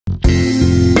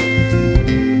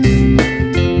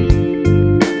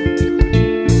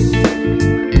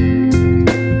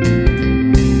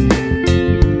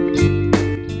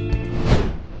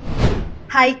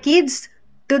kids!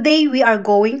 Today we are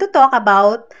going to talk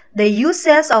about the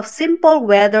uses of simple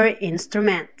weather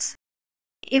instruments.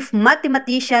 If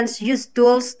mathematicians use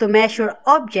tools to measure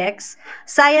objects,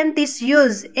 scientists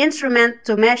use instruments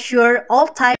to measure all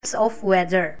types of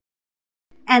weather.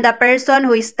 And a person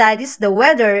who studies the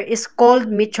weather is called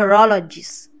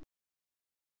meteorologist.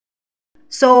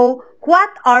 So, what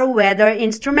are weather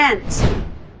instruments?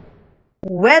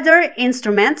 Weather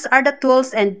instruments are the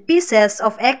tools and pieces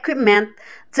of equipment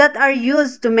that are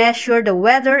used to measure the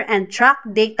weather and track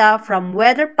data from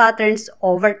weather patterns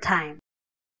over time.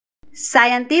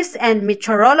 Scientists and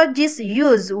meteorologists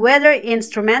use weather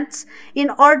instruments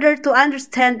in order to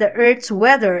understand the Earth's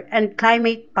weather and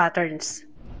climate patterns.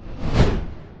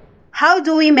 How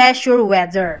do we measure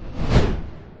weather?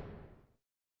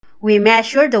 We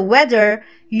measure the weather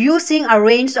using a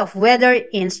range of weather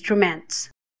instruments.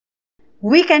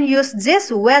 We can use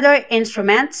these weather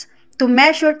instruments to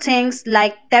measure things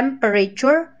like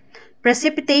temperature,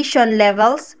 precipitation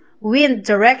levels, wind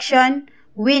direction,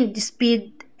 wind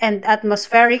speed, and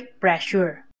atmospheric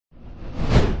pressure.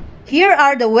 Here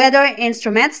are the weather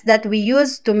instruments that we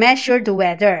use to measure the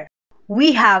weather.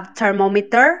 We have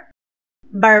thermometer,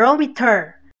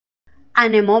 barometer,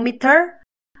 anemometer,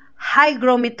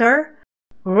 hygrometer,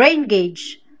 rain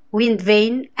gauge, wind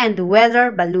vane, and weather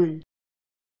balloon.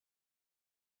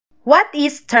 What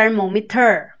is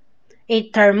thermometer? A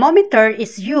thermometer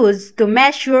is used to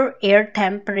measure air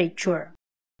temperature.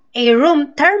 A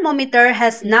room thermometer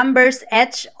has numbers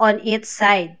etched on its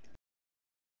side.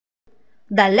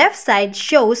 The left side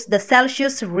shows the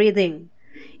Celsius reading.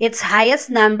 Its highest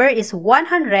number is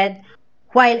 100,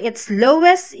 while its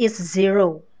lowest is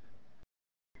 0.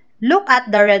 Look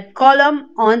at the red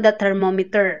column on the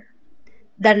thermometer.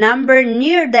 The number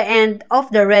near the end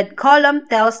of the red column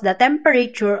tells the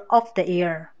temperature of the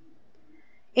air.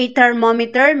 A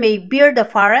thermometer may bear the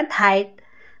Fahrenheit,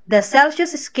 the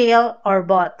Celsius scale, or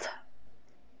both.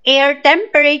 Air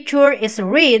temperature is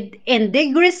read in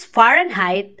degrees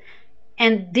Fahrenheit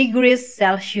and degrees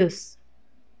Celsius.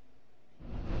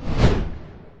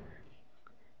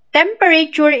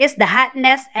 Temperature is the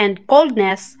hotness and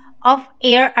coldness of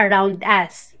air around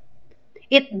us.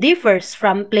 It differs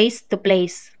from place to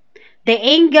place. The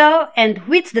angle at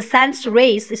which the sun's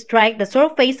rays strike the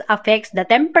surface affects the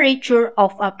temperature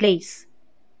of a place.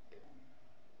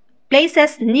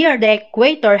 Places near the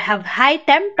equator have high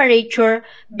temperature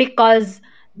because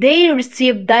they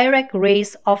receive direct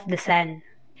rays of the sun.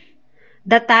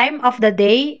 The time of the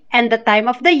day and the time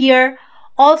of the year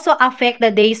also affect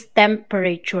the day's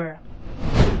temperature.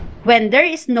 When there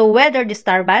is no weather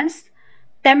disturbance,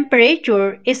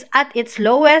 temperature is at its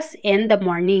lowest in the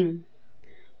morning.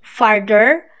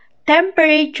 Further,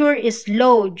 temperature is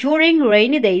low during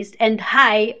rainy days and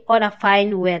high on a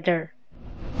fine weather.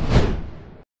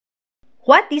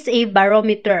 What is a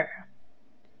barometer?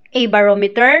 A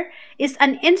barometer is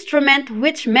an instrument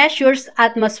which measures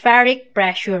atmospheric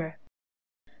pressure.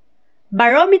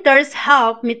 Barometers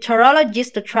help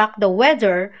meteorologists to track the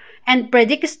weather and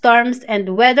predict storms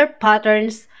and weather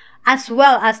patterns, as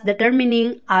well as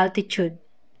determining altitude.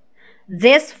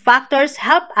 These factors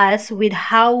help us with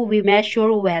how we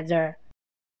measure weather.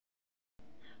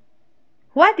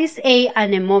 What is an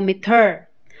anemometer?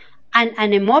 An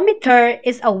anemometer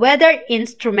is a weather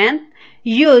instrument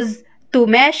used to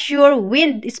measure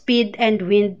wind speed and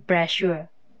wind pressure.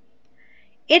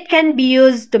 It can be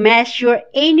used to measure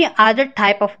any other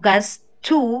type of gas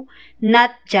too,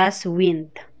 not just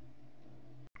wind.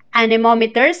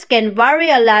 Anemometers can vary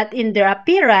a lot in their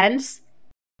appearance,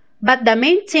 but the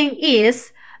main thing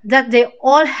is that they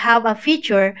all have a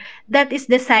feature that is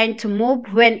designed to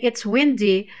move when it's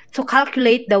windy to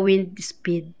calculate the wind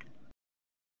speed.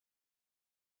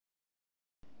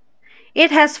 It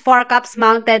has 4 cups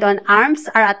mounted on arms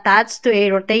are attached to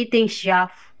a rotating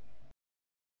shaft.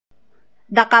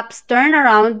 The cups turn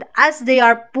around as they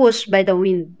are pushed by the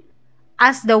wind.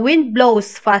 As the wind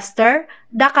blows faster,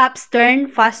 the cups turn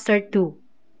faster too.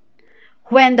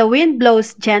 When the wind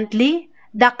blows gently,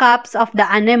 the cups of the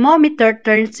anemometer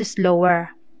turns slower.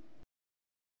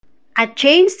 A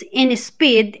change in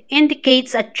speed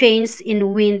indicates a change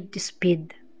in wind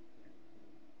speed.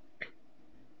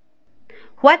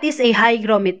 What is a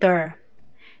hygrometer?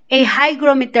 A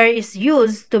hygrometer is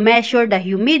used to measure the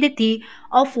humidity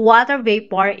of water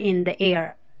vapor in the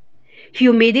air.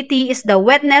 Humidity is the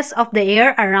wetness of the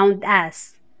air around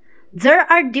us. There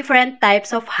are different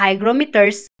types of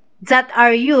hygrometers that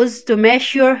are used to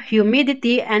measure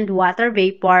humidity and water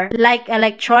vapor, like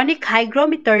electronic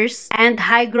hygrometers and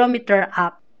hygrometer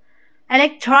app.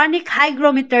 Electronic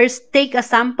hygrometers take a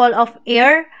sample of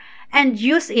air and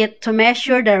use it to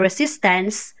measure the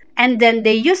resistance, and then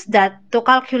they use that to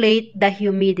calculate the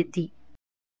humidity.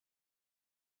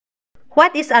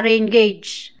 What is a rain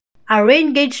gauge? A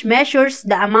rain gauge measures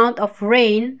the amount of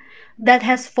rain that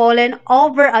has fallen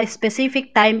over a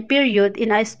specific time period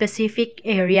in a specific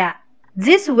area.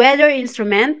 This weather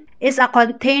instrument is a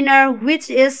container which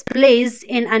is placed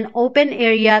in an open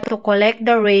area to collect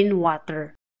the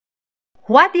rainwater.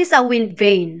 What is a wind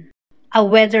vane? A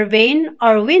weather vane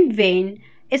or wind vane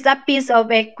is a piece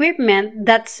of equipment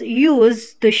that's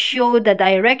used to show the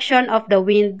direction of the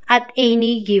wind at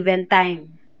any given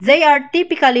time. They are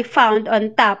typically found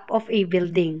on top of a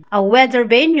building. A weather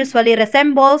vane usually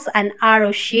resembles an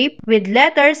arrow shape with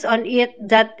letters on it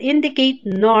that indicate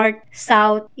north,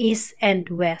 south, east, and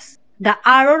west. The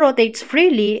arrow rotates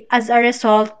freely as a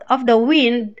result of the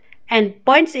wind and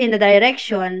points in the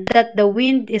direction that the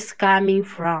wind is coming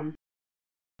from.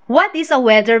 What is a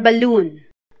weather balloon?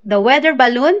 The weather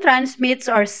balloon transmits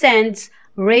or sends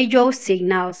radio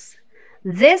signals.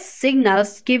 These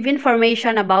signals give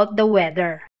information about the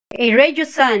weather. A radio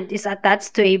sound is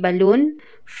attached to a balloon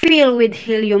filled with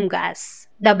helium gas.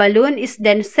 The balloon is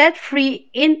then set free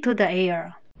into the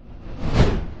air.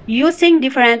 Using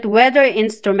different weather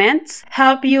instruments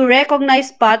help you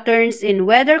recognize patterns in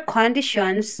weather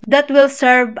conditions that will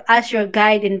serve as your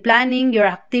guide in planning your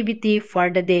activity for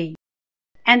the day.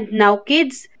 And now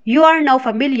kids, you are now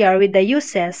familiar with the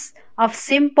uses of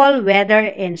simple weather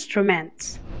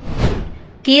instruments.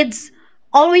 Kids,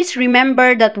 always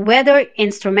remember that weather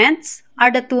instruments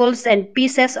are the tools and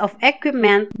pieces of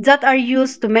equipment that are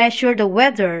used to measure the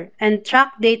weather and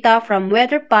track data from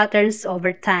weather patterns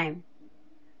over time.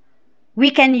 We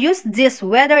can use these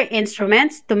weather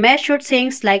instruments to measure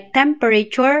things like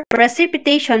temperature,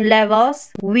 precipitation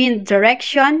levels, wind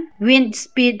direction, wind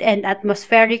speed, and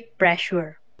atmospheric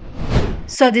pressure.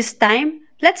 So this time,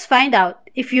 let's find out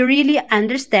if you really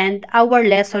understand our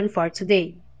lesson for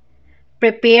today.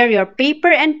 Prepare your paper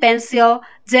and pencil,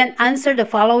 then answer the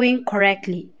following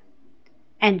correctly.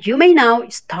 And you may now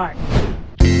start.